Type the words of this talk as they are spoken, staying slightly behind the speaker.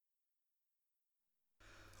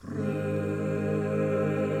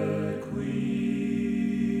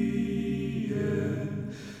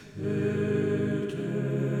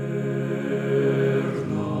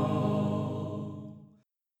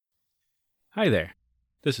Hi there.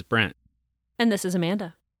 This is Brent. And this is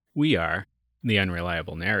Amanda. We are the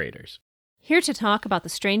Unreliable Narrators. Here to talk about the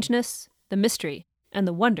strangeness, the mystery, and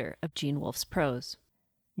the wonder of Gene Wolfe's prose.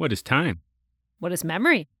 What is time? What is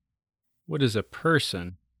memory? What is a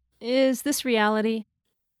person? Is this reality?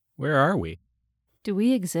 Where are we? Do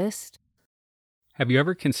we exist? Have you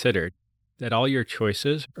ever considered that all your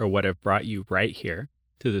choices are what have brought you right here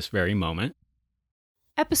to this very moment?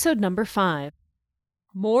 Episode number 5.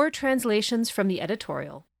 More translations from the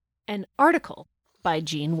editorial. An article by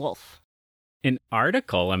Gene Wolfe. An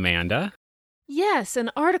article, Amanda? Yes,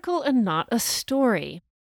 an article and not a story.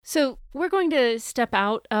 So we're going to step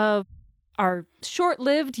out of our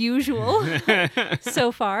short-lived usual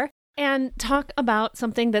so far and talk about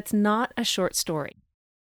something that's not a short story.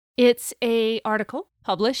 It's an article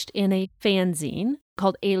published in a fanzine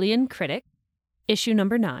called Alien Critic, issue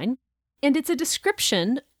number 9, and it's a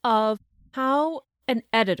description of how an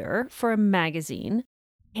editor for a magazine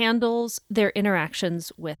handles their interactions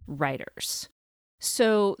with writers.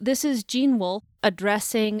 So this is Gene Wolfe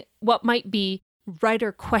addressing what might be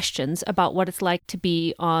writer questions about what it's like to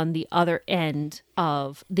be on the other end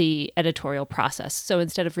of the editorial process. So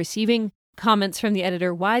instead of receiving comments from the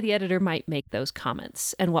editor, why the editor might make those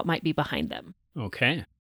comments and what might be behind them. Okay.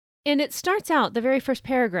 And it starts out, the very first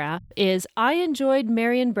paragraph is, I enjoyed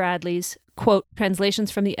Marion Bradley's, quote, translations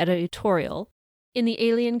from the editorial in the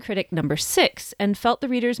Alien Critic number 6 and felt the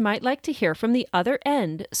readers might like to hear from the other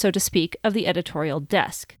end, so to speak, of the editorial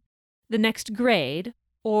desk. The next grade,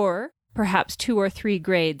 or perhaps 2 or 3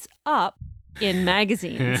 grades up in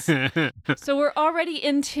magazines. So we're already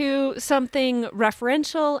into something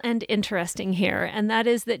referential and interesting here, and that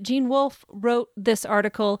is that Gene Wolfe wrote this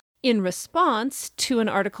article in response to an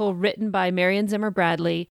article written by Marion Zimmer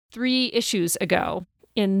Bradley 3 issues ago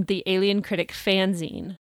in the Alien Critic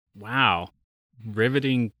fanzine. Wow.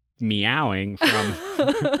 Riveting meowing from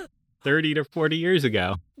 30 to 40 years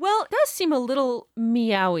ago. Well, it does seem a little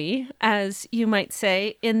meowy, as you might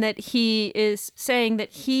say, in that he is saying that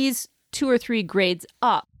he's 2 or 3 grades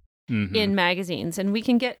up in magazines. And we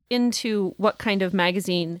can get into what kind of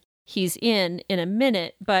magazine he's in a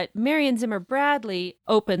minute. But Marion Zimmer Bradley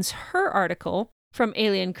opens her article from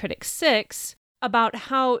Alien Critic 6 about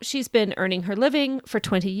how she's been earning her living for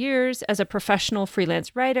 20 years as a professional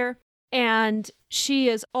freelance writer. And she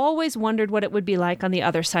has always wondered what it would be like on the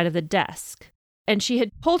other side of the desk. And she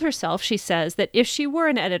had told herself, she says, that if she were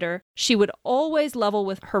an editor, she would always level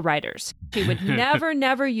with her writers. She would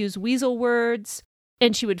never use weasel words,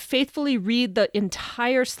 and she would faithfully read the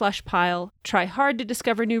entire slush pile, try hard to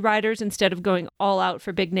discover new writers instead of going all out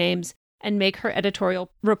for big names, and make her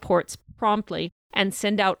editorial reports promptly and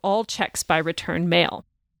send out all checks by return mail.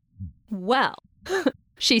 Well,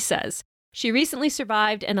 she says, she recently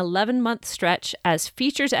survived an 11-month stretch as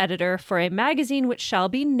features editor for a magazine which shall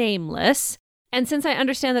be nameless. And since I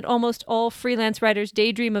understand that almost all freelance writers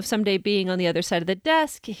daydream of someday being on the other side of the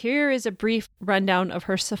desk, here is a brief rundown of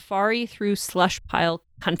her safari through slush pile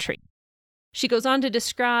country. She goes on to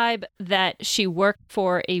describe that she worked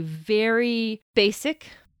for a very basic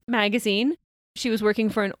magazine. She was working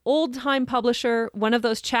for an old-time publisher, one of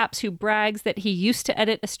those chaps who brags that he used to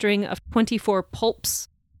edit a string of 24 pulps.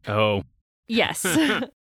 Oh. Yes.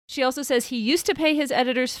 She also says he used to pay his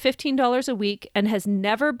editors $15 a week and has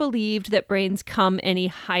never believed that brains come any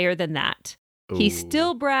higher than that. Ooh. He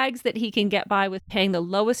still brags that he can get by with paying the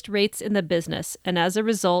lowest rates in the business, and as a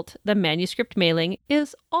result, the manuscript mailing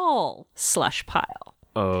is all slush pile.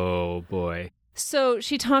 Oh, boy. So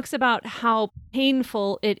she talks about how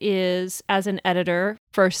painful it is as an editor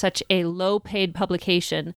for such a low-paid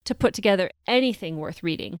publication to put together anything worth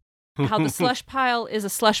reading. How the slush pile is a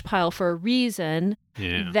slush pile for a reason,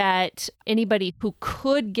 that anybody who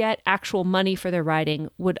could get actual money for their writing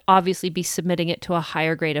would obviously be submitting it to a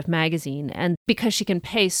higher grade of magazine. And because she can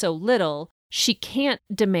pay so little, she can't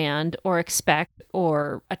demand or expect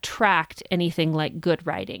or attract anything like good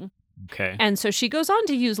writing. Okay. And so she goes on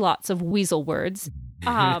to use lots of weasel words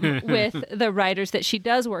with the writers that she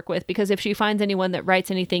does work with, because if she finds anyone that writes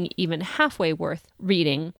anything even halfway worth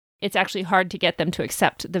reading, it's actually hard to get them to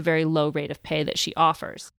accept the very low rate of pay that she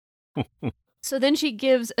offers. So then she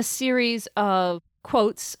gives a series of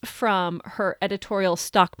quotes from her editorial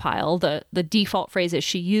stockpile, the default phrases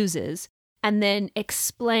she uses, and then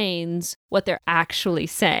explains what they're actually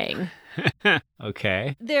saying.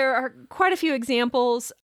 Okay. There are quite a few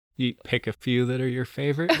examples. You pick a few that are your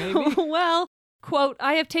favorite, maybe? Well, quote,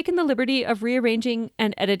 I have taken the liberty of rearranging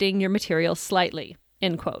and editing your material slightly,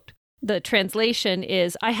 end quote. The translation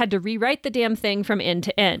is, I had to rewrite the damn thing from end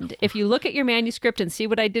to end. If you look at your manuscript and see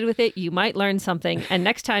what I did with it, you might learn something. And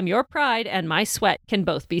next time, your pride and my sweat can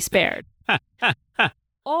both be spared.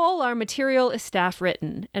 All our material is staff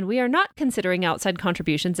written, and we are not considering outside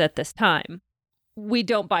contributions at this time. We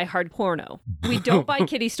don't buy hard porno. We don't buy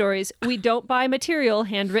kiddie stories. We don't buy material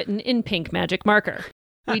handwritten in pink magic marker.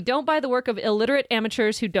 We don't buy the work of illiterate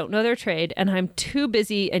amateurs who don't know their trade, and I'm too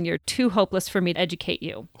busy and you're too hopeless for me to educate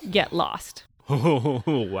you. Get lost. Oh,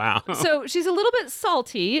 wow. So she's a little bit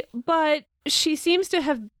salty, but she seems to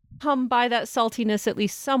have come by that saltiness at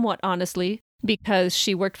least somewhat honestly, because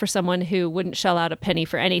she worked for someone who wouldn't shell out a penny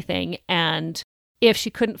for anything. And if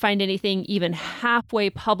she couldn't find anything even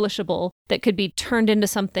halfway publishable that could be turned into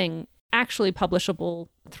something actually publishable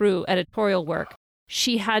through editorial work,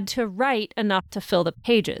 she had to write enough to fill the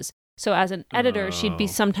pages. So as an editor, she'd be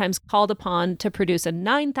sometimes called upon to produce a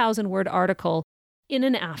 9,000-word article in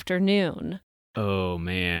an afternoon. Oh,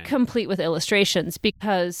 man. Complete with illustrations,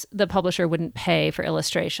 because the publisher wouldn't pay for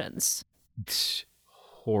illustrations. It's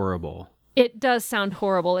horrible. It does sound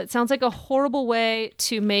horrible. It sounds like a horrible way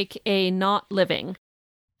to make a not living.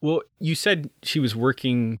 Well, you said she was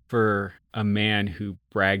working for a man who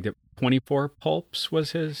bragged that 24 pulps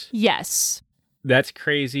was his? Yes. That's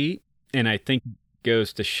crazy. And I think it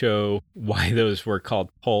goes to show why those were called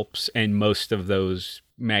pulps. And most of those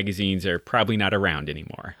magazines are probably not around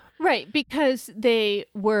anymore. Right, because they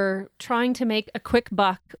were trying to make a quick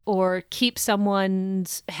buck or keep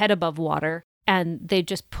someone's head above water. And they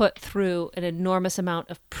just put through an enormous amount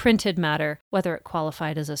of printed matter, whether it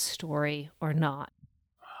qualified as a story or not.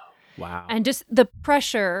 Wow. And just the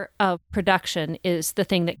pressure of production is the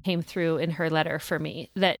thing that came through in her letter for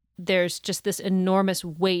me, that there's just this enormous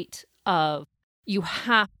weight of you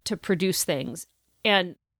have to produce things.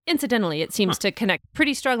 And incidentally, it seems to connect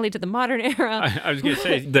pretty strongly to the modern era. I was going to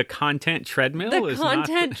say, the content treadmill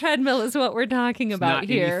treadmill is what we're talking about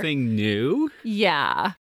here. Not anything new?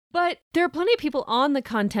 Yeah. But there are plenty of people on the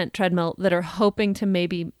content treadmill that are hoping to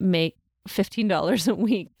maybe make $15 a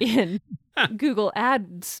week in Google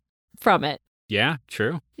ads from it. Yeah,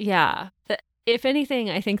 true. Yeah. If anything,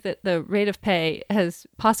 I think that the rate of pay has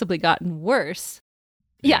possibly gotten worse.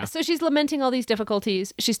 Yeah, so she's lamenting all these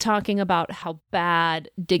difficulties. She's talking about how bad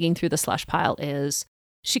digging through the slush pile is.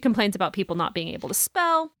 She complains about people not being able to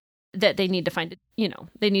spell, that they need to find,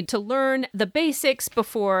 they need to learn the basics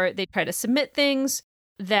before they try to submit things,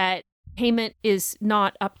 that payment is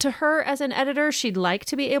not up to her as an editor. She'd like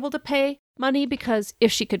to be able to pay money, because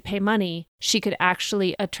if she could pay money, she could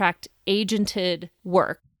actually attract agented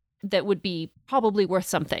work that would be probably worth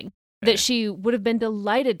something. That she would have been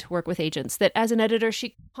delighted to work with agents, that as an editor,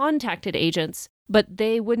 she contacted agents, but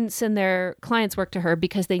they wouldn't send their clients' work to her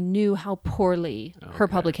because they knew how poorly her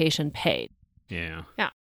publication paid. Yeah. Yeah.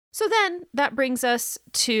 So then that brings us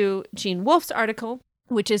to Gene Wolfe's article,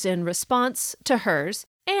 which is in response to hers,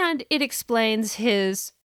 and it explains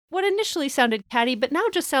his, what initially sounded catty, but now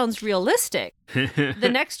just sounds realistic, the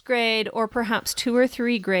next grade or perhaps 2 or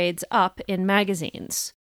 3 grades up in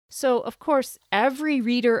magazines. So, of course, every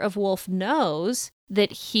reader of Wolfe knows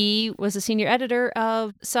that he was a senior editor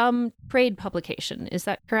of some trade publication. Is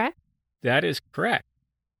that correct? That is correct.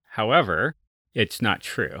 However, it's not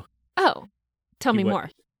true. Oh, tell me more.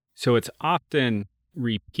 So it's often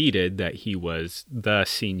repeated that he was the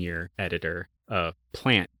senior editor of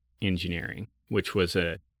Plant Engineering, which was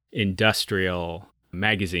a industrial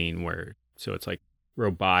magazine so it's like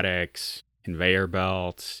robotics, conveyor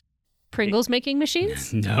belts. Pringles making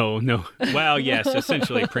machines? No. Well, yes,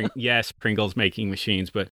 essentially, Pringles making machines,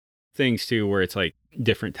 but things too where it's like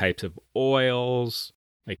different types of oils,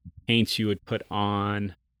 like paints you would put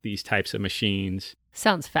on these types of machines.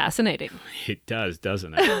 Sounds fascinating. It does,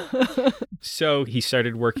 doesn't it? So he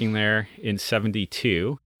started working there in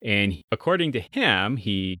 1972, and according to him,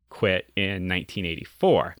 he quit in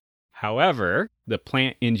 1984. However, the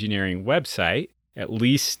Plant Engineering website, at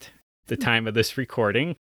least the time of this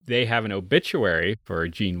recording, they have an obituary for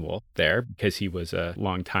Gene Wolfe there because he was a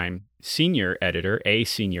longtime senior editor. They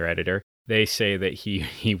say that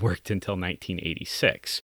he worked until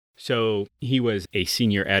 1986. So he was a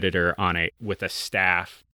senior editor with a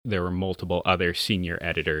staff. There were multiple other senior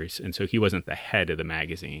editors, and so he wasn't the head of the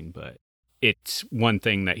magazine, but it's one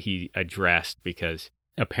thing that he addressed because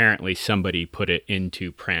apparently somebody put it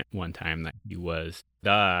into print one time that he was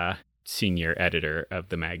the senior editor of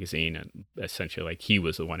the magazine, and essentially like he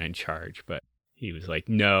was the one in charge, but he was like,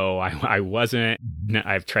 no, I wasn't.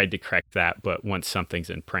 I've tried to correct that, but once something's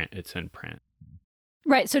in print, it's in print.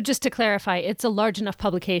 Right. So just to clarify, it's a large enough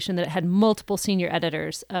publication that it had multiple senior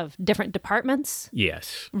editors of different departments?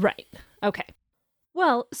 Yes. Right. Okay.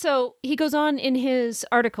 Well, so he goes on in his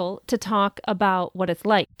article to talk about what it's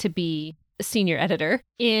like to be a senior editor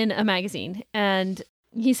in a magazine. And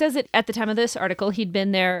He says that at the time of this article, he'd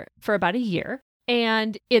been there for about a year.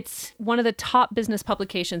 And it's one of the top business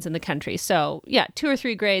publications in the country. So, yeah, 2 or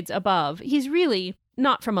 3 grades above. He's really,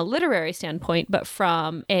 not from a literary standpoint, but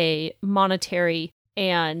from a monetary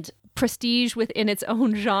and prestige within its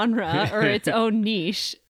own genre or its own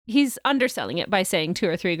niche. He's underselling it by saying 2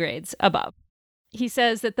 or 3 grades above. He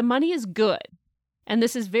says that the money is good. And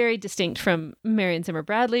this is very distinct from Marion Zimmer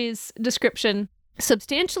Bradley's description.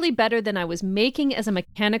 Substantially better than I was making as a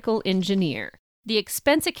mechanical engineer. The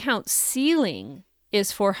expense account ceiling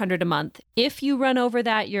is $400 a month. If you run over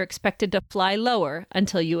that, you're expected to fly lower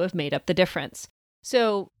until you have made up the difference.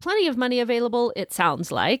 So plenty of money available, it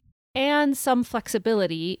sounds like, and some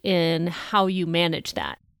flexibility in how you manage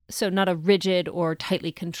that. So not a rigid or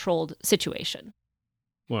tightly controlled situation.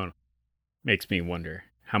 Well, makes me wonder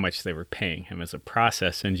how much they were paying him as a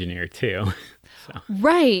process engineer too.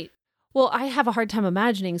 Right. Well, I have a hard time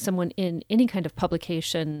imagining someone in any kind of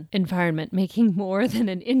publication environment making more than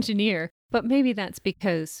an engineer, but maybe that's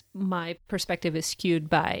because my perspective is skewed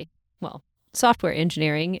by, well, software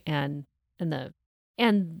engineering and the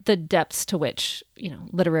depths to which,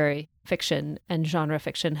 literary fiction and genre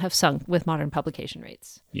fiction have sunk with modern publication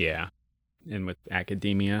rates. Yeah. And with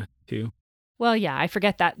academia too. Well, yeah, I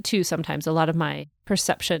forget that too sometimes. A lot of my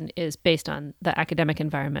perception is based on the academic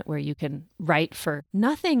environment where you can write for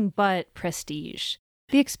nothing but prestige.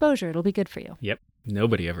 The exposure, it'll be good for you. Yep.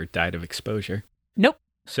 Nobody ever died of exposure. Nope.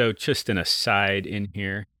 So just an aside in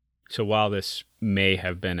here. So while this may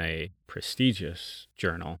have been a prestigious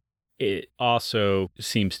journal, it also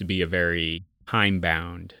seems to be a very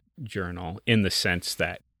time-bound journal in the sense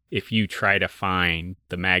that if you try to find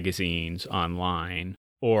the magazines online,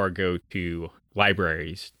 or go to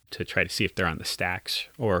libraries to try to see if they're on the stacks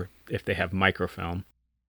or if they have microfilm,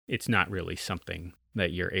 it's not really something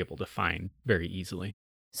that you're able to find very easily.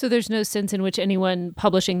 So there's no sense in which anyone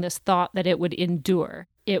publishing this thought that it would endure.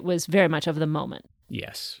 It was very much of the moment.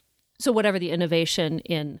 Yes. So whatever the innovation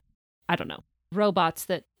in, robots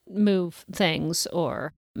that move things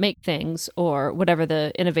or make things, or whatever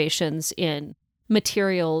the innovations in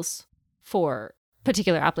materials for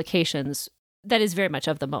particular applications, that is very much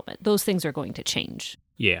of the moment. Those things are going to change.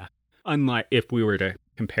 Yeah. Unlike if we were to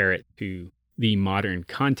compare it to the modern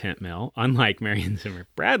content mill, unlike Marion Zimmer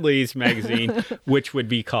Bradley's magazine, which would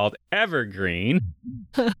be called Evergreen,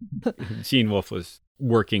 Gene Wolfe was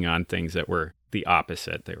working on things that were the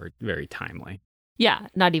opposite. They were very timely. Yeah,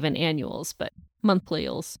 not even annuals, but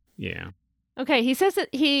monthlyals. Yeah. Okay, he says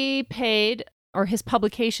that he paid, or his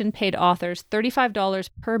publication paid authors $35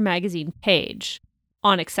 per magazine page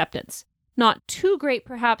on acceptance. Not too great,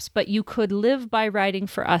 perhaps, but you could live by writing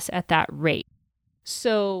for us at that rate.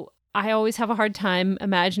 So I always have a hard time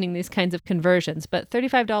imagining these kinds of conversions, but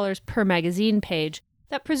 $35 per magazine page,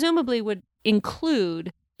 that presumably would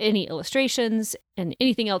include any illustrations and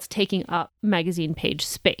anything else taking up magazine page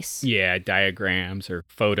space. Yeah, diagrams or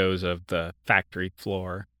photos of the factory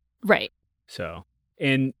floor. Right. So,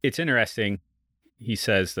 and it's interesting, he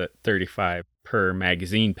says that 35 per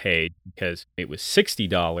magazine page because it was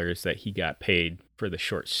 $60 that he got paid for the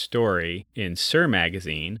short story in Sir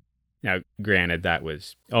magazine. Now, granted, that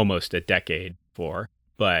was almost a decade before,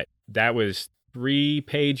 but that was 3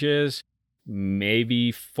 pages,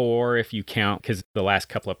 maybe 4 if you count, because the last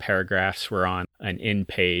couple of paragraphs were on an in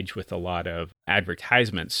page with a lot of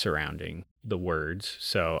advertisements surrounding the words.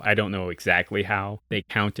 So I don't know exactly how they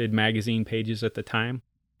counted magazine pages at the time.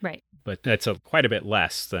 Right. But that's quite a bit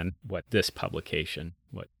less than what this publication,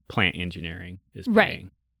 what Plant Engineering is paying. Right.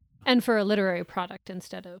 And for a literary product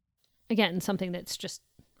instead of, again, something that's just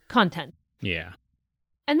content. Yeah.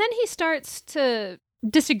 And then he starts to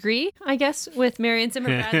disagree, I guess, with Marion Zimmer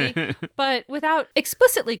Bradley, but without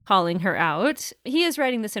explicitly calling her out. He is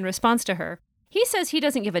writing this in response to her. He says he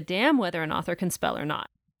doesn't give a damn whether an author can spell or not.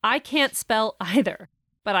 I can't spell either,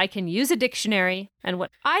 but I can use a dictionary, and what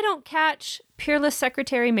I don't catch, Peerless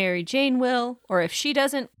Secretary Mary Jane will, or if she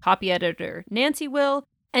doesn't, copy editor Nancy will,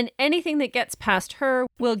 and anything that gets past her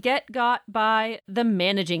will get got by the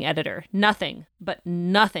managing editor. Nothing, but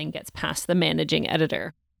nothing gets past the managing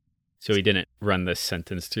editor. So he didn't run this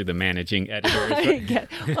sentence through the managing editor.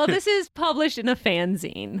 Well, this is published in a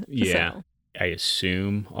fanzine. Yeah. So. I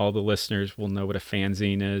assume all the listeners will know what a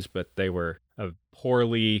fanzine is, but they were a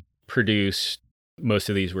poorly produced. Most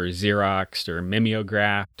of these were Xeroxed or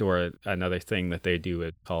mimeographed, or another thing that they do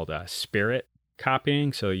is called spirit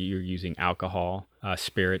copying. So you're using alcohol,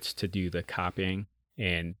 spirits to do the copying.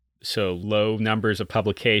 And so low numbers of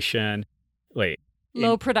publication,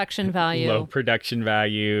 low production value. Low production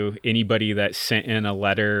value. Anybody that sent in a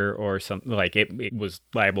letter or something, it was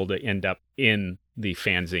liable to end up in the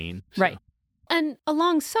fanzine. So. Right. And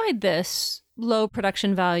alongside this low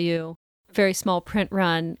production value, very small print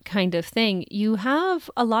run kind of thing, you have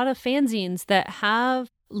a lot of fanzines that have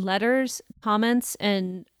letters, comments,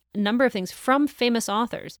 and a number of things from famous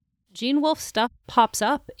authors. Gene Wolfe stuff pops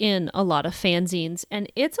up in a lot of fanzines, and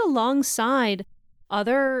it's alongside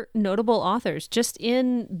other notable authors. Just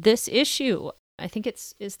in this issue, I think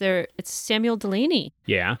it's Samuel Delany.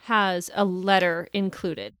 Yeah. Has a letter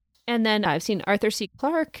included. And then I've seen Arthur C.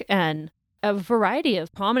 Clarke and a variety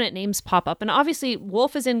of prominent names pop up. And obviously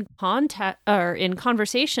Wolfe is in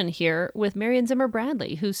conversation here with Marion Zimmer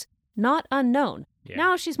Bradley, who's not unknown. Yeah.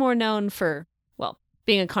 Now she's more known for, well,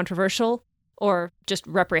 being a controversial or just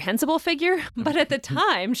reprehensible figure. But at the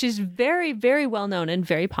time, she's very, very well known and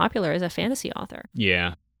very popular as a fantasy author.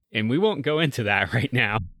 Yeah. And we won't go into that right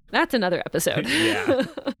now. That's another episode. Yeah.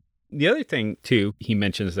 The other thing, too, he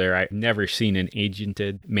mentions there, I've never seen an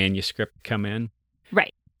agented manuscript come in.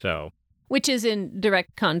 Right. So. Which is in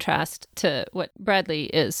direct contrast to what Bradley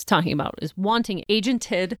is talking about, is wanting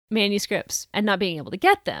agented manuscripts and not being able to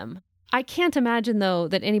get them. I can't imagine, though,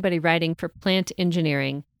 that anybody writing for plant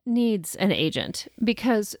engineering needs an agent,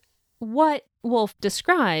 because what Wolfe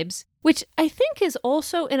describes, which I think is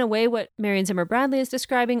also in a way what Marion Zimmer Bradley is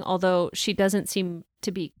describing, although she doesn't seem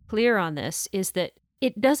to be clear on this, is that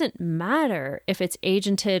it doesn't matter if it's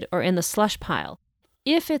agented or in the slush pile.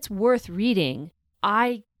 If it's worth reading,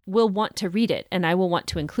 I will want to read it and I will want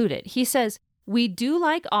to include it. He says, we do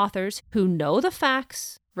like authors who know the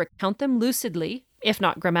facts, recount them lucidly, if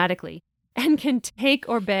not grammatically, and can take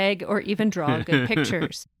or beg or even draw good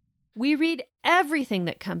pictures. We read everything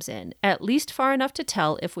that comes in, at least far enough to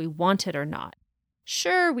tell if we want it or not.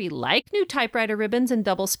 Sure, we like new typewriter ribbons and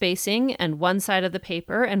double spacing and one side of the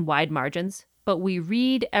paper and wide margins, but we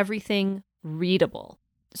read everything readable.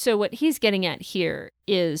 So what he's getting at here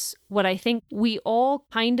is what I think we all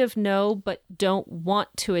kind of know but don't want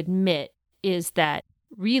to admit, is that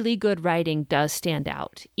really good writing does stand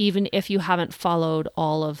out, even if you haven't followed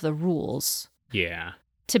all of the rules. Yeah.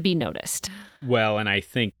 To be noticed. Well, and I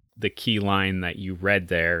think the key line that you read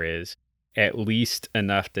there is at least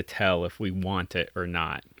enough to tell if we want it or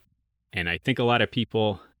not. And I think a lot of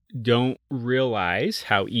people don't realize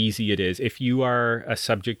how easy it is. If you are a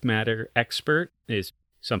subject matter expert, is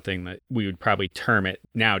something that we would probably term it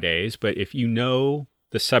nowadays. But if you know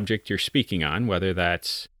the subject you're speaking on, whether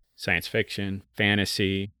that's science fiction,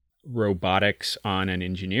 fantasy, robotics on an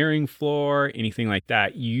engineering floor, anything like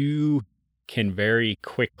that, you can very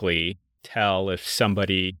quickly tell if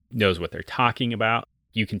somebody knows what they're talking about.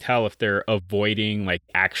 You can tell if they're avoiding like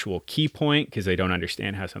actual key point because they don't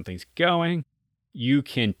understand how something's going. You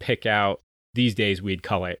can pick out, these days we'd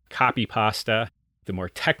call it copy pasta. The more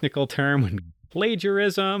technical term would be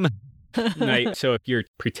plagiarism. Right? So if you're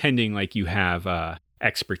pretending like you have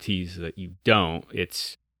expertise that you don't,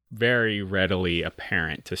 it's very readily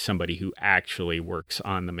apparent to somebody who actually works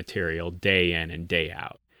on the material day in and day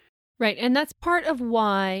out. Right. And that's part of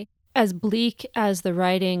why, as bleak as the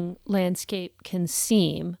writing landscape can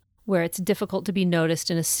seem, where it's difficult to be noticed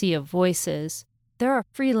in a sea of voices, there are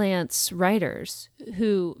freelance writers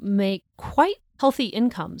who make quite healthy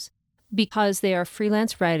incomes because they are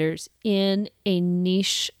freelance writers in a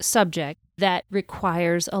niche subject that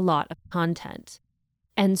requires a lot of content.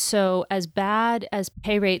 And so as bad as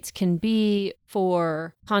pay rates can be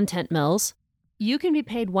for content mills, you can be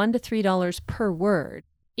paid $1 to $3 per word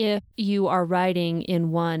if you are writing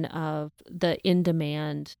in one of the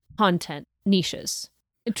in-demand content niches.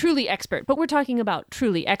 Truly expert, but we're talking about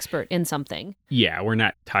truly expert in something. Yeah, we're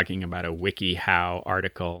not talking about a WikiHow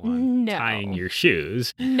article on tying your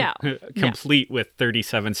shoes. No. Complete with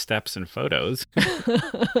 37 steps and photos.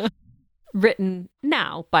 Written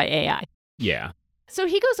now by AI. Yeah. So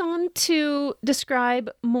he goes on to describe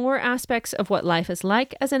more aspects of what life is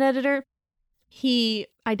like as an editor. He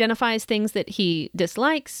identifies things that he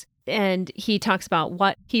dislikes, and he talks about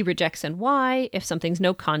what he rejects and why, if something's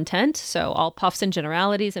no content. So all puffs and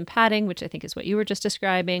generalities and padding, which I think is what you were just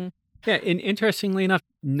describing. Yeah, and interestingly enough,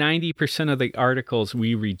 90% of the articles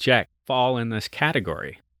we reject fall in this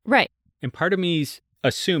category. Right. And part of me's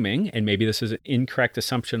assuming, and maybe this is an incorrect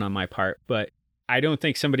assumption on my part, but I don't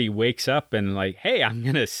think somebody wakes up and like, hey, I'm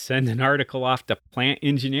going to send an article off to plant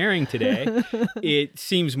engineering today. It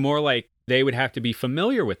seems more like they would have to be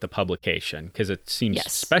familiar with the publication because it seems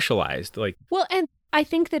specialized. Well, and I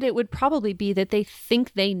think that it would probably be that they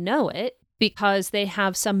think they know it because they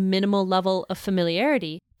have some minimal level of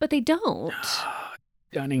familiarity, but they don't.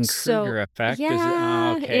 Dunning-Kruger effect.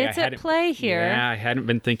 Yeah, it's at play here. Yeah, I hadn't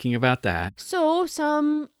been thinking about that. So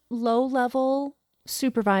some low-level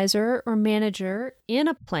supervisor or manager in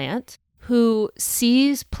a plant who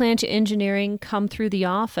sees plant engineering come through the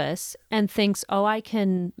office and thinks, oh, I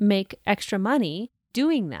can make extra money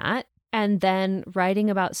doing that, and then writing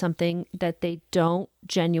about something that they don't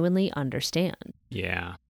genuinely understand.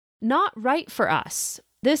 Yeah. Not right for us.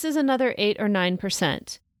 This is another 8 or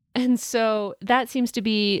 9%. And so that seems to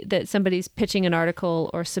be that somebody's pitching an article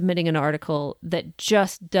or submitting an article that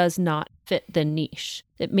just does not fit the niche.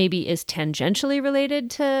 That maybe is tangentially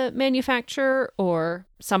related to manufacture or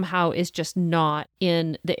somehow is just not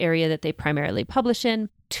in the area that they primarily publish in.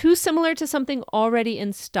 Too similar to something already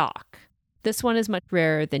in stock. This one is much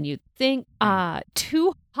rarer than you'd think.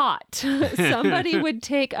 Too hot. Somebody would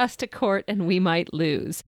take us to court and we might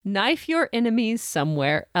lose. Knife your enemies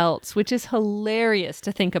somewhere else, which is hilarious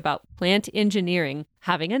to think about plant engineering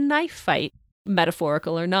having a knife fight,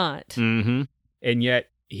 metaphorical or not. Mm-hmm. And yet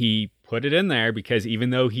he put it in there because even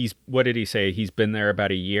though what did he say? He's been there about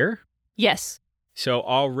a year? Yes. So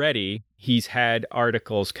already he's had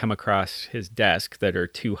articles come across his desk that are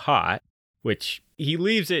too hot, which he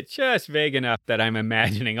leaves it just vague enough that I'm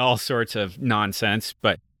imagining all sorts of nonsense,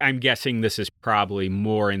 but I'm guessing this is probably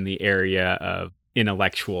more in the area of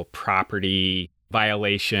intellectual property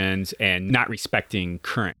violations and not respecting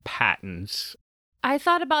current patents. I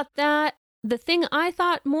thought about that. The thing I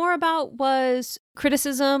thought more about was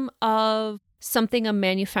criticism of something a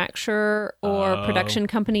manufacturer or production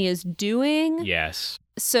company is doing. Yes.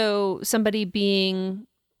 So somebody being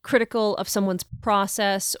critical of someone's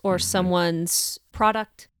process or someone's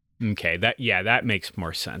product. Okay, that makes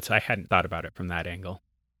more sense. I hadn't thought about it from that angle.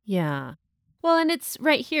 Yeah. Well, and it's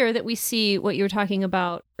right here that we see what you were talking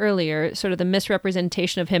about earlier, sort of the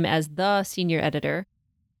misrepresentation of him as the senior editor.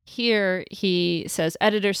 Here he says,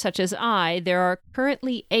 editors such as I, there are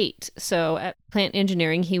currently 8. So at Plant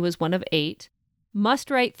Engineering, he was one of 8.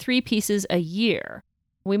 Must write 3 pieces a year.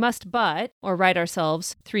 We must or write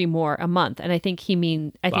ourselves 3 more a month. And I think he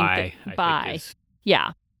means, buy.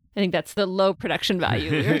 Yeah. I think that's the low production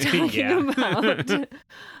value we were talking about.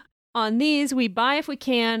 On these, we buy if we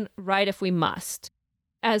can, write if we must.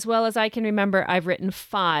 As well as I can remember, I've written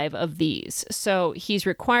 5 of these. So he's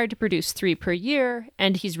required to produce 3 per year,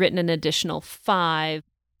 and he's written an additional 5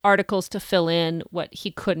 articles to fill in what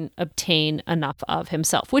he couldn't obtain enough of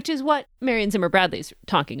himself, which is what Marion Zimmer Bradley's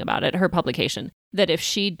talking about at her publication, that if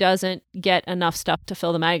she doesn't get enough stuff to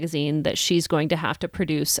fill the magazine, that she's going to have to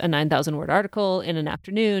produce a 9,000-word article in an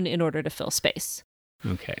afternoon in order to fill space.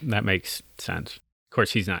 Okay, that makes sense. Of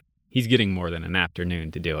course, he's getting more than an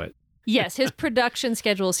afternoon to do it. Yes, his production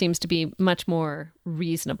schedule seems to be much more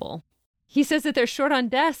reasonable. He says that they're short on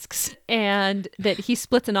desks and that he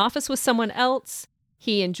splits an office with someone else.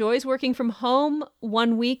 He enjoys working from home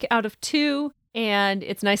 1 week out of 2, and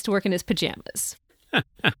it's nice to work in his pajamas.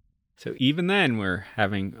 So even then, we're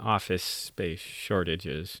having office space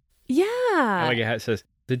shortages. Yeah. I like how it says,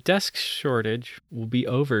 the desk shortage will be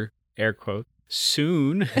over, air quote,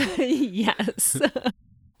 soon. Yes.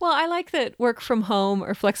 Well, I like that work from home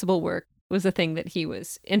or flexible work was a thing that he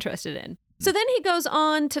was interested in. So then he goes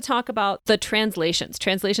on to talk about the translations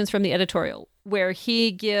from the editorial, where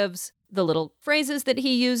he gives the little phrases that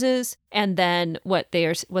he uses and then what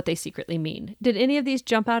they secretly mean. Did any of these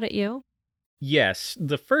jump out at you? Yes.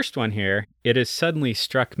 The first one here, it has suddenly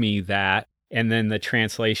struck me that, and then the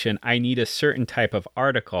translation, I need a certain type of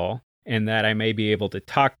article and that I may be able to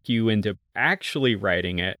talk you into actually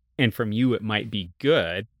writing it. And from you, it might be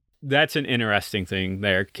good. That's an interesting thing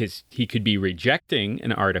there because he could be rejecting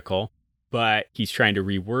an article, but he's trying to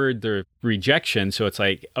reword the rejection. So it's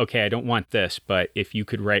like, okay, I don't want this, but if you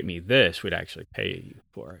could write me this, we'd actually pay you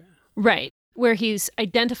for it. Right. Where he's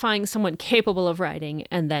identifying someone capable of writing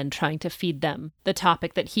and then trying to feed them the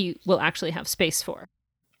topic that he will actually have space for.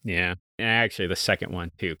 Yeah. And actually, the second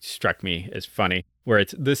one, too, struck me as funny, where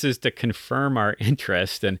this is to confirm our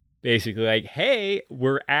interest and basically like, hey,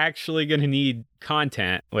 we're actually going to need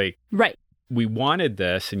content. Like, right. We wanted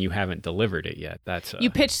this and you haven't delivered it yet.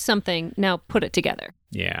 You pitched something, now put it together.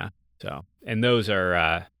 Yeah. So, and those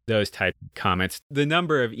are those type of comments. The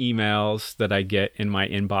number of emails that I get in my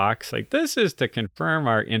inbox, like, this is to confirm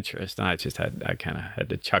our interest. And I kind of had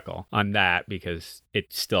to chuckle on that because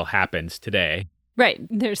it still happens today. Right.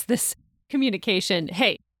 There's this communication.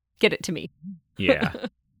 Hey, get it to me. Yeah.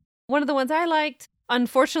 One of the ones I liked,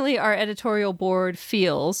 unfortunately, our editorial board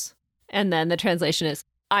feels, and then the translation is,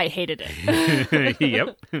 I hated it.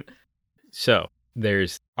 Yep. So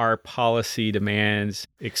there's our policy demands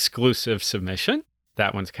exclusive submission.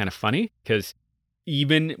 That one's kind of funny because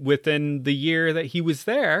even within the year that he was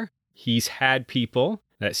there, he's had people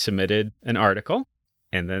that submitted an article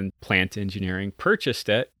and then Plant Engineering purchased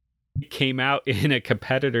it. It came out in a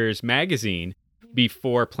competitor's magazine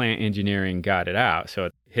before plant engineering got it out. So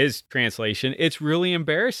his translation, it's really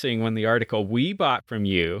embarrassing when the article we bought from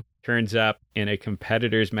you turns up in a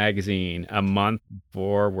competitor's magazine a month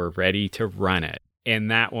before we're ready to run it.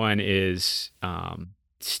 And that one is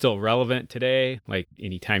still relevant today. Like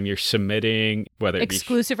anytime you're submitting, whether it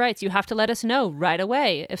exclusive rights, you have to let us know right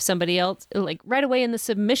away if somebody else, like right away in the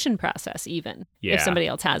submission process, even if somebody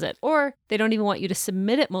else has it, or they don't even want you to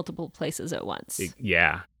submit it multiple places at once.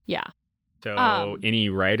 Yeah. Yeah. So any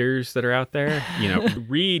writers that are out there,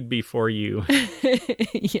 read before you.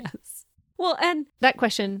 Yes. Well, and that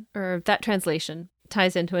question or that translation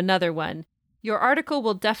ties into another one. Your article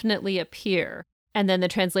will definitely appear. And then the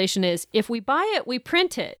translation is, if we buy it, we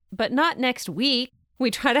print it, but not next week.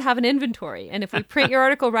 We try to have an inventory. And if we print your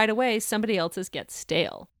article right away, somebody else's gets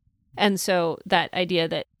stale. And so that idea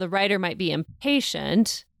that the writer might be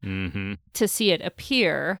impatient to see it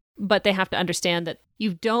appear, but they have to understand that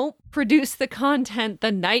you don't produce the content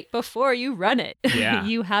the night before you run it. Yeah.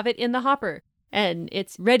 You have it in the hopper and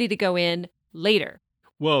it's ready to go in later.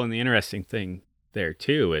 Well, and the interesting thing there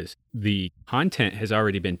too is the content has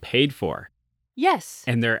already been paid for. Yes.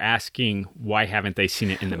 And they're asking, why haven't they seen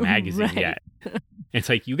it in the magazine yet? It's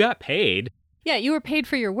like, you got paid. Yeah, you were paid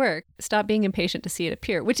for your work. Stop being impatient to see it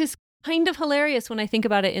appear, which is kind of hilarious when I think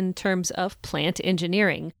about it in terms of plant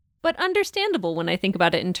engineering, but understandable when I think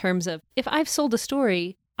about it in terms of, if I've sold a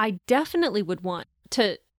story, I definitely would want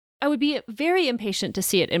to, I would be very impatient to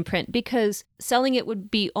see it in print, because selling it would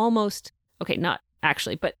be almost, okay, not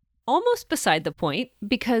actually, but almost beside the point,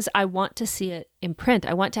 because I want to see it in print.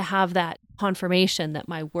 I want to have that confirmation that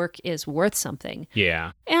my work is worth something.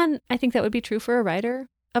 Yeah. And I think that would be true for a writer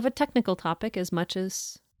of a technical topic as much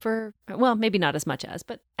as for, well, maybe not as much as,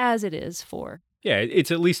 but as it is for. Yeah, it's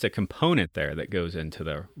at least a component there that goes into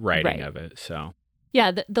the writing of it. So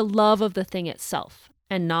yeah, the love of the thing itself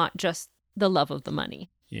and not just the love of the money.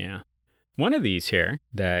 Yeah. One of these here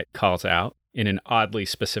that calls out in an oddly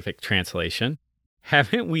specific translation,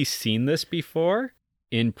 haven't we seen this before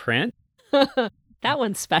in print? That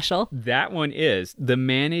one's special. That one is. The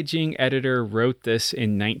managing editor wrote this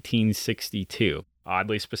in 1962.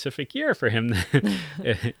 Oddly specific year for him.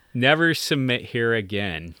 Never submit here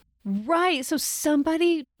again. Right. So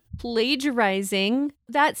somebody plagiarizing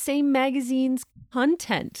that same magazine's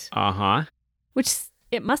content. Uh-huh. Which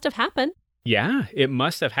it must have happened. Yeah, it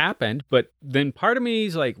must have happened. But then part of me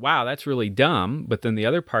is like, wow, that's really dumb. But then the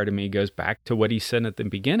other part of me goes back to what he said at the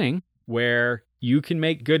beginning, where you can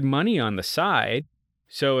make good money on the side.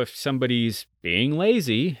 So if somebody's being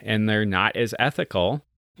lazy and they're not as ethical,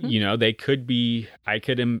 they could be, I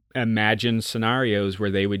could imagine scenarios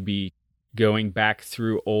where they would be going back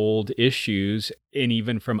through old issues and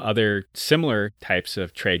even from other similar types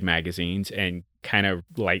of trade magazines and kind of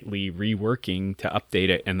lightly reworking to update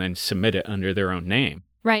it and then submit it under their own name.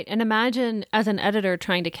 Right. And imagine as an editor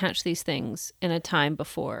trying to catch these things in a time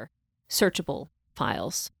before searchable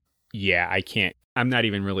files. Yeah, I can't. I'm not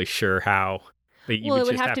even really sure how. Well, it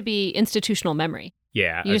would have to be institutional memory.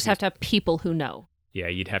 Yeah. You just have to have people who know. Yeah,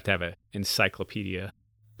 you'd have to have an encyclopedia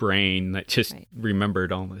brain that just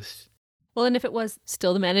remembered all this. Well, and if it was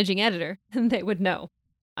still the managing editor, then they would know.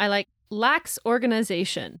 I like lacks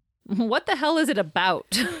organization. What the hell is it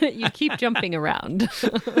about? You keep jumping around.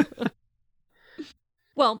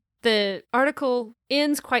 Well, the article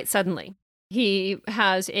ends quite suddenly. He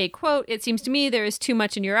has a quote, "It seems to me there is too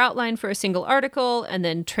much in your outline for a single article," and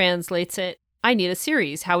then translates it, "I need a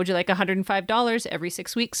series. How would you like $105 every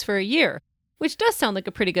 6 weeks for a year?" Which does sound like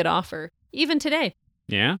a pretty good offer, even today.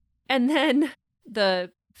 Yeah. And then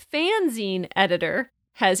the fanzine editor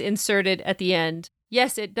has inserted at the end,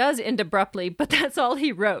 "Yes, it does end abruptly, but that's all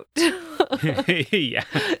he wrote." Yeah.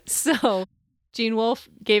 So Gene Wolfe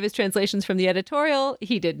gave his translations from the editorial.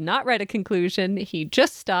 He did not write a conclusion. He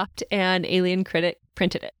just stopped, and Alien Critic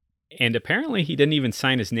printed it. And apparently he didn't even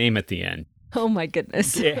sign his name at the end. Oh, my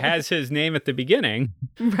goodness. It has his name at the beginning.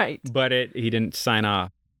 Right. But he didn't sign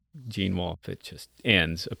off Gene Wolfe. It just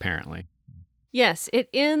ends, apparently. Yes, it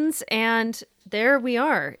ends, and there we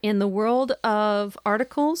are in the world of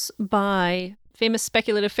articles by famous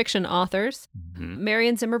speculative fiction authors,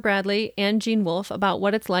 Marion Zimmer Bradley and Gene Wolfe, about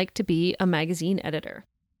what it's like to be a magazine editor.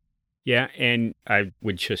 Yeah, and I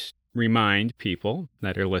would just remind people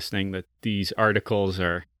that are listening that these articles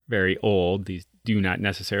are very old. These do not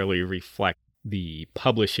necessarily reflect the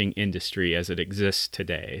publishing industry as it exists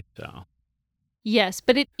today. So, yes,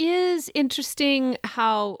 but it is interesting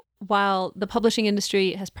how, while the publishing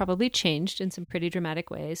industry has probably changed in some pretty dramatic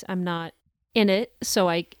ways, I'm not in it, so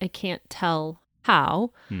I can't tell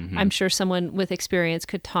how. I'm sure someone with experience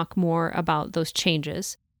could talk more about those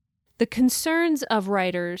changes. the concerns of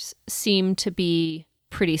writers seem to be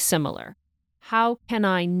pretty similar. How can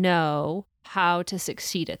I know how to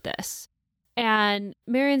succeed at this? And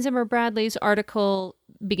Marion Zimmer Bradley's article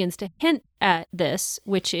begins to hint at this,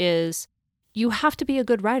 which is you have to be a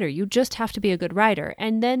good writer. You just have to be a good writer.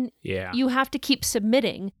 And then you have to keep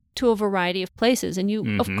submitting to a variety of places. And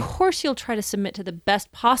you, of course, you'll try to submit to the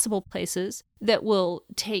best possible places that will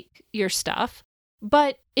take your stuff.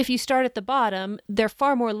 But if you start at the bottom, they're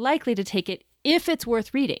far more likely to take it if it's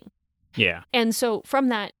worth reading. Yeah. And so from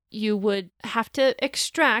that, you would have to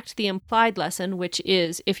extract the implied lesson, which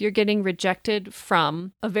is if you're getting rejected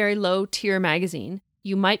from a very low tier magazine,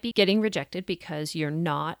 you might be getting rejected because you're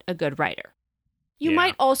not a good writer. You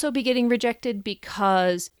might also be getting rejected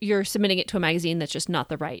because you're submitting it to a magazine that's just not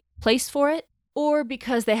the right place for it, or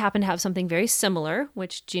because they happen to have something very similar,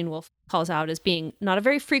 which Gene Wolfe calls out as being not a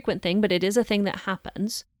very frequent thing, but it is a thing that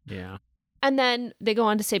happens. Yeah. And then they go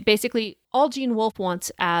on to say, basically, all Gene Wolfe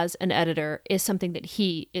wants as an editor is something that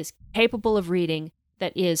he is capable of reading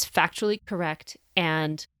that is factually correct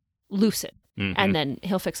and lucid. And then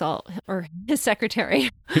he'll fix all, or his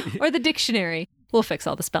secretary or the dictionary will fix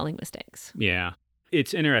all the spelling mistakes. Yeah.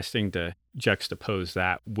 It's interesting to juxtapose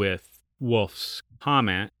that with Wolfe's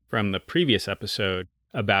comment from the previous episode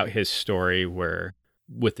about his story where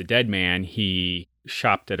with The Dead Man, he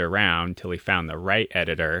shopped it around till he found the right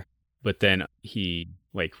editor. But then he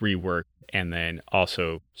reworked and then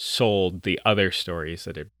also sold the other stories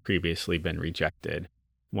that had previously been rejected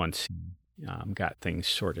once he got things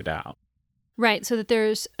sorted out. Right. So that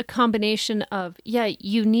there's a combination of,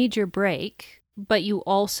 you need your break, but you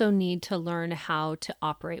also need to learn how to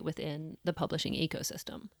operate within the publishing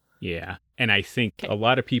ecosystem. Yeah. And I think a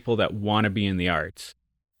lot of people that want to be in the arts,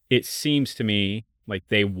 it seems to me like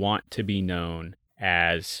they want to be known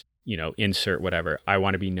as, insert whatever. I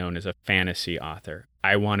want to be known as a fantasy author.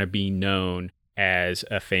 I want to be known as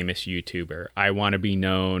a famous YouTuber. I want to be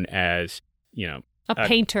known as, a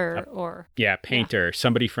painter or... Yeah, painter,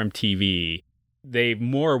 somebody from TV. They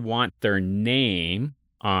more want their name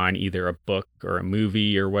on either a book or a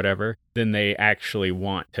movie or whatever than they actually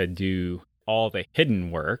want to do all the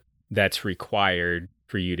hidden work that's required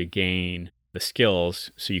for you to gain the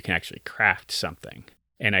skills so you can actually craft something.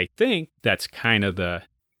 And I think that's kind of a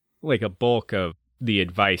bulk of the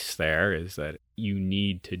advice there is that you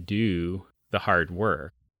need to do the hard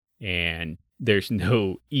work. And there's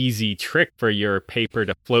no easy trick for your paper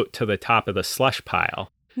to float to the top of the slush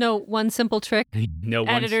pile. No one simple trick. No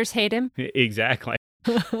Editors hate him. Exactly.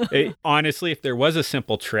 Honestly, if there was a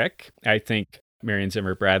simple trick, I think Marion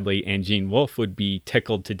Zimmer Bradley and Gene Wolfe would be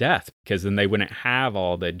tickled to death because then they wouldn't have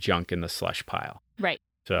all the junk in the slush pile. Right.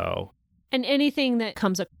 So. And anything that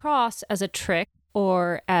comes across as a trick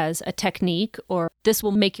or as a technique or this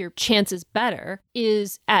will make your chances better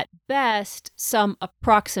is at best some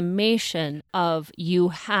approximation of you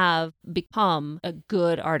have become a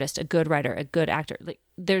good artist, a good writer, a good actor.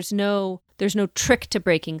 There's no trick to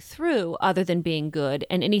breaking through other than being good.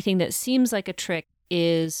 And anything that seems like a trick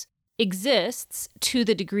exists to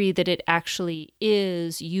the degree that it actually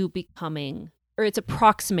is you becoming, or it's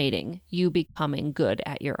approximating you becoming good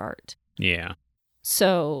at your art. Yeah.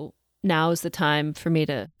 So now is the time for me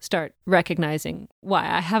to start recognizing why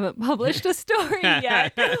I haven't published a story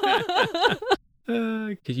yet.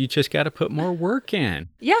 Because you just got to put more work in.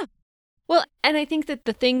 Yeah. Well, and I think that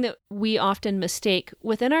the thing that we often mistake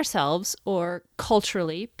within ourselves or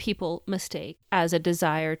culturally people mistake as a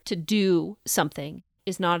desire to do something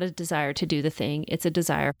is not a desire to do the thing. It's a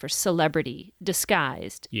desire for celebrity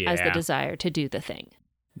disguised as the desire to do the thing.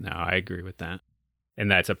 No, I agree with that. And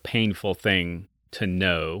that's a painful thing to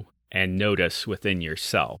know and notice within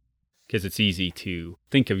yourself because it's easy to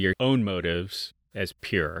think of your own motives as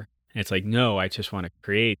pure. And it's like, no, I just want to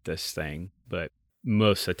create this thing. But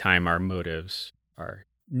most of the time, our motives are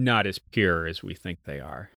not as pure as we think they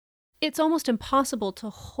are. It's almost impossible to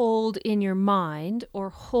hold in your mind or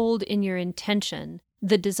hold in your intention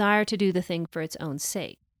the desire to do the thing for its own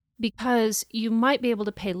sake. Because you might be able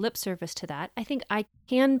to pay lip service to that. I think I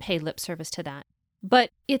can pay lip service to that.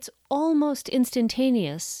 But it's almost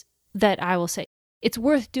instantaneous that I will say, it's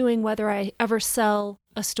worth doing whether I ever sell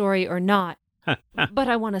a story or not, but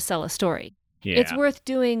I want to sell a story. Yeah. It's worth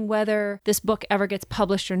doing whether this book ever gets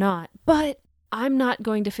published or not, but I'm not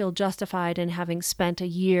going to feel justified in having spent a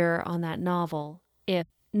year on that novel if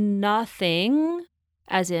nothing,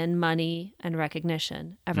 as in money and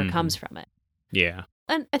recognition, ever comes from it. Yeah.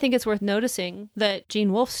 And I think it's worth noticing that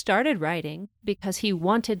Gene Wolfe started writing because he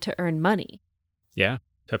wanted to earn money. Yeah,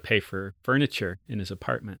 to pay for furniture in his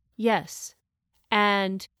apartment. Yes.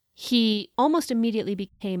 And he almost immediately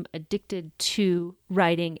became addicted to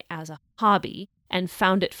writing as a hobby and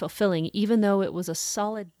found it fulfilling, even though it was a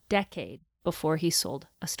solid decade before he sold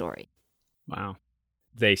a story. Wow.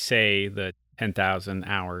 They say the 10,000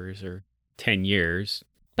 hours or 10 years.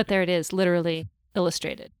 But there it is, literally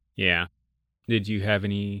illustrated. Yeah. Did you have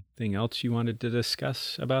anything else you wanted to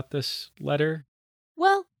discuss about this letter?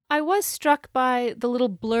 Well, I was struck by the little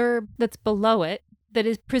blurb that's below it that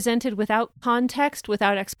is presented without context,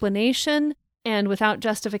 without explanation, and without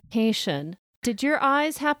justification. Did your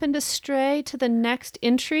eyes happen to stray to the next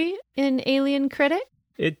entry in Alien Critic?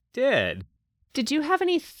 It did. Did you have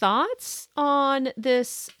any thoughts on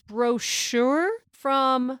this brochure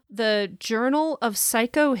from the Journal of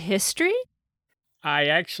Psychohistory? I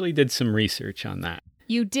actually did some research on that.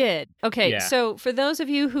 You did. Okay, Yeah. So for those of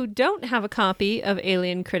you who don't have a copy of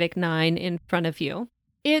Alien Critic 9 in front of you,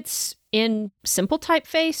 it's in simple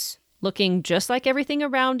typeface, looking just like everything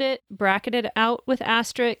around it, bracketed out with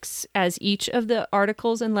asterisks as each of the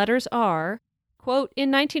articles and letters are. Quote,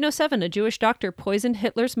 in 1907, a Jewish doctor poisoned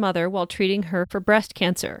Hitler's mother while treating her for breast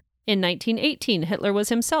cancer. In 1918, Hitler was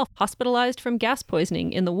himself hospitalized from gas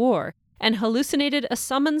poisoning in the war and hallucinated a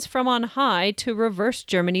summons from on high to reverse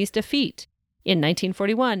Germany's defeat. In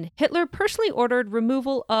 1941, Hitler personally ordered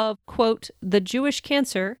removal of, quote, the Jewish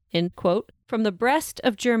cancer, end quote, from the breast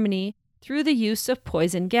of Germany through the use of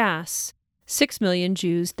poison gas. 6 million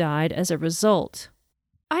Jews died as a result.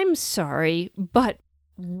 I'm sorry, but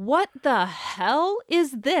what the hell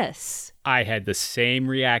is this? I had the same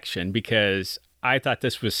reaction because I thought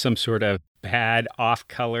this was some sort of bad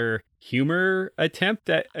off-color humor attempt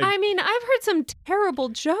at... I mean, I've heard some terrible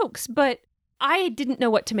jokes, but I didn't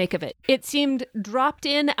know what to make of it. It seemed dropped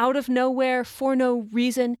in out of nowhere for no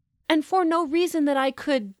reason, and for no reason that I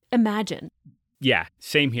could imagine. Yeah,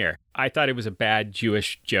 same here. I thought it was a bad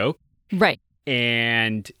Jewish joke. Right.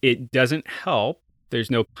 And it doesn't help. There's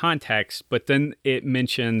no context, but then it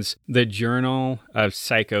mentions the Journal of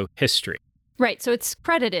Psychohistory. Right, so it's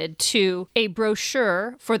credited to a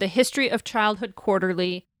brochure for the History of Childhood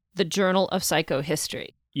Quarterly, the Journal of Psychohistory.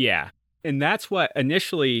 Yeah, and that's what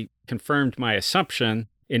initially confirmed my assumption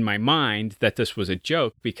in my mind that this was a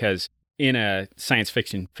joke, because in a science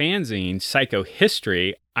fiction fanzine,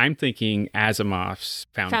 Psychohistory, I'm thinking Asimov's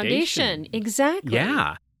Foundation. Exactly.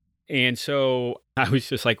 Yeah. And so I was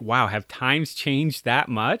just like, wow, have times changed that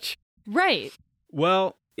much? Right.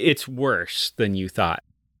 Well, it's worse than you thought.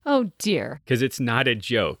 Oh, dear. Because it's not a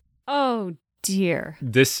joke. Oh, dear.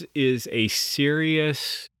 This is a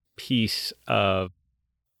serious piece of,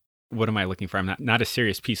 what am I looking for? I'm not a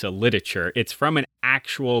serious piece of literature. It's from an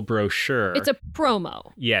actual brochure. It's a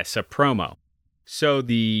promo. Yes, a promo. So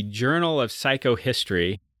the Journal of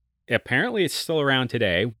Psychohistory, apparently it's still around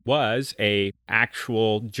today, was a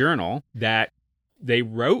actual journal that they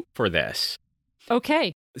wrote for this.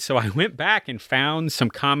 Okay. So I went back and found some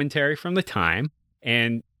commentary from the time,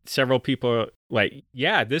 and several people are like,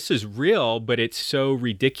 yeah, this is real, but it's so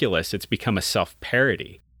ridiculous. It's become a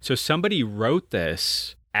self-parody. So somebody wrote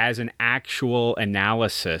this as an actual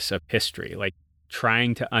analysis of history, like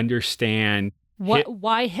trying to understand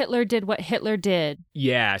why Hitler did what Hitler did.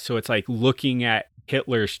 Yeah, so it's like looking at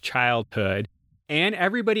Hitler's childhood and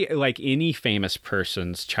everybody, like any famous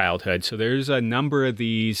person's childhood. So there's a number of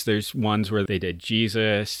these. There's ones where they did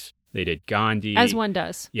Jesus, they did Gandhi. As one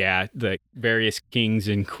does. Yeah, the various kings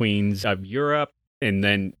and queens of Europe, and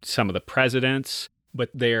then some of the presidents. But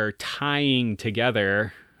they're tying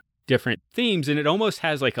together different themes, and it almost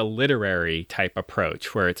has like a literary type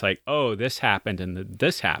approach where it's like, oh, this happened and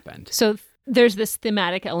this happened. So there's this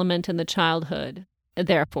thematic element in the childhood,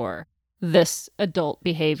 therefore this adult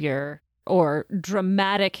behavior or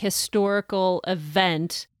dramatic historical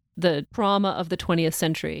event, the trauma of the 20th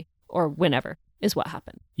century or whenever, is what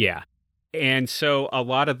happened. Yeah. And so a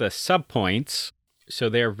lot of the subpoints, so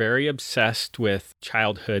they're very obsessed with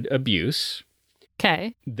childhood abuse.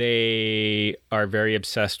 Okay. They are very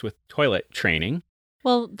obsessed with toilet training.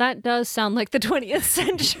 Well, that does sound like the 20th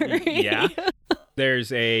century. Yeah.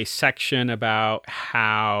 There's a section about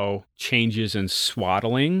how changes in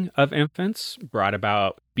swaddling of infants brought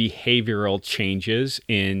about behavioral changes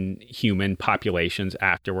in human populations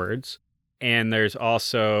afterwards. And there's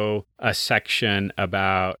also a section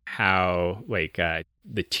about how,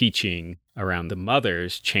 the teaching around the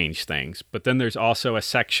mothers changed things. But then there's also a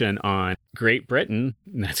section on Great Britain,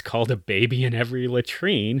 and that's called A Baby in Every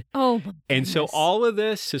Latrine. Oh, my goodness. And so all of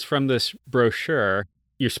this is from this brochure.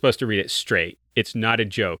 You're supposed to read it straight. It's not a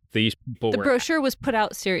joke. These people The brochure was put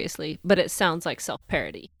out seriously, but it sounds like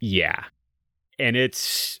self-parody. Yeah. And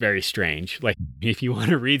it's very strange. Like, if you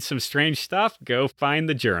want to read some strange stuff, go find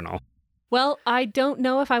the journal. Well, I don't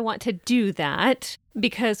know if I want to do that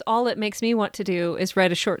because all it makes me want to do is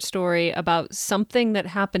write a short story about something that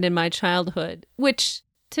happened in my childhood, which,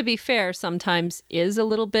 to be fair, sometimes is a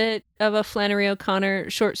little bit of a Flannery O'Connor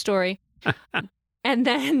short story. And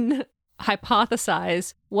then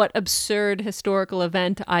hypothesize what absurd historical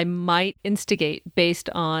event I might instigate based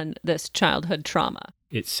on this childhood trauma.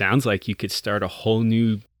 It sounds like you could start a whole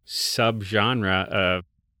new subgenre of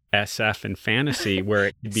SF and fantasy where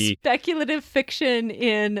it could be speculative fiction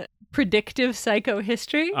in predictive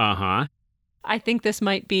psychohistory. Uh-huh. I think this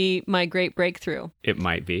might be my great breakthrough. It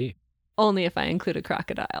might be. Only if I include a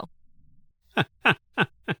crocodile.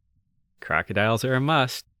 Crocodiles are a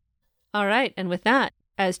must. All right, and with that,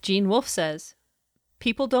 as Gene Wolfe says,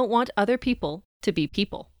 people don't want other people to be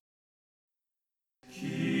people.